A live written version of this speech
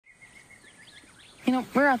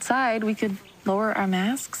we're outside. We could lower our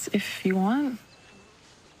masks if you want.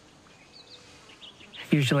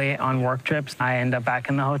 Usually on work trips, I end up back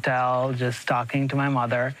in the hotel just talking to my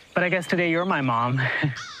mother. But I guess today you're my mom.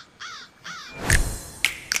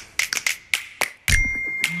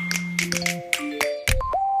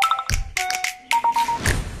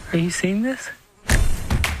 Are you seeing this?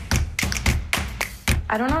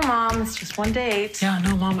 I don't know, Mom. It's just one date. Yeah,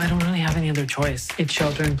 no, Mom, I don't really have any other choice. It's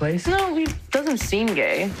shelter in place. No, he doesn't seem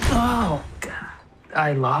gay. Oh, God.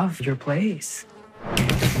 I love your place.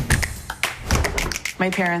 My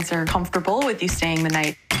parents are comfortable with you staying the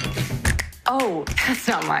night. Oh, that's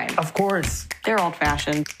not mine. Of course. They're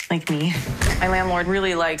old-fashioned, like me. My landlord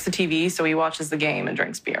really likes the TV, so he watches the game and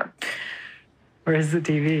drinks beer. Where's the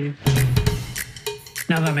TV?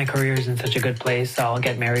 Now that my career is in such a good place, I'll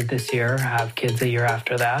get married this year, have kids a year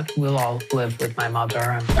after that. We'll all live with my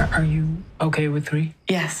mother. Are you okay with 3?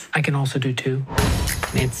 Yes. I can also do 2.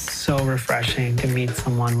 It's so refreshing to meet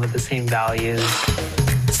someone with the same values.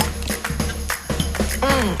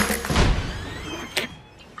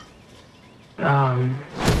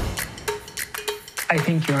 I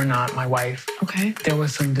think you're not my wife. Okay. There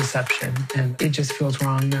was some deception, and it just feels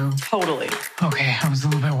wrong now. Totally. Okay, I was a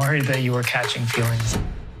little bit worried that you were catching feelings.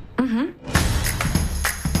 Mm-hmm.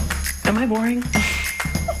 Am I boring?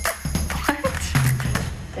 What?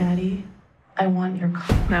 Daddy, I want your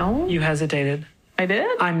car. No? You hesitated. I did?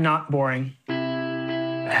 I'm not boring.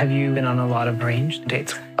 Have you been on a lot of arranged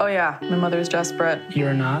dates? Oh, yeah. My mother's desperate.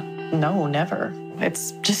 You're not? No, never.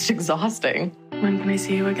 It's just exhausting. When can I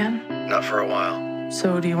see you again? Not for a while.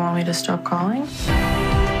 So do you want me to stop calling?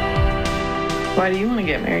 Why do you want to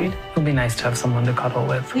get married? It would be nice to have someone to cuddle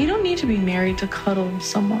with. You don't need to be married to cuddle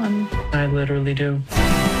someone. I literally do.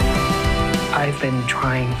 I've been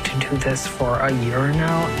trying to do this for a year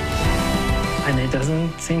now, and it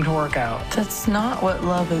doesn't seem to work out. That's not what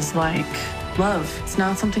love is like. Love, it's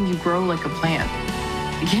not something you grow like a plant.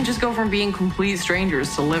 You can't just go from being complete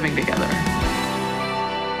strangers to living together.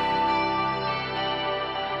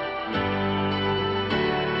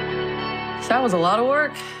 That was a lot of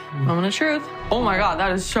work. Moment of truth. Oh my God,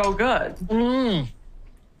 that is so good.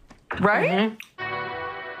 Right?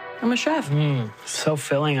 I'm a chef. So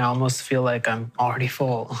filling, I almost feel like I'm already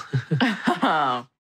full.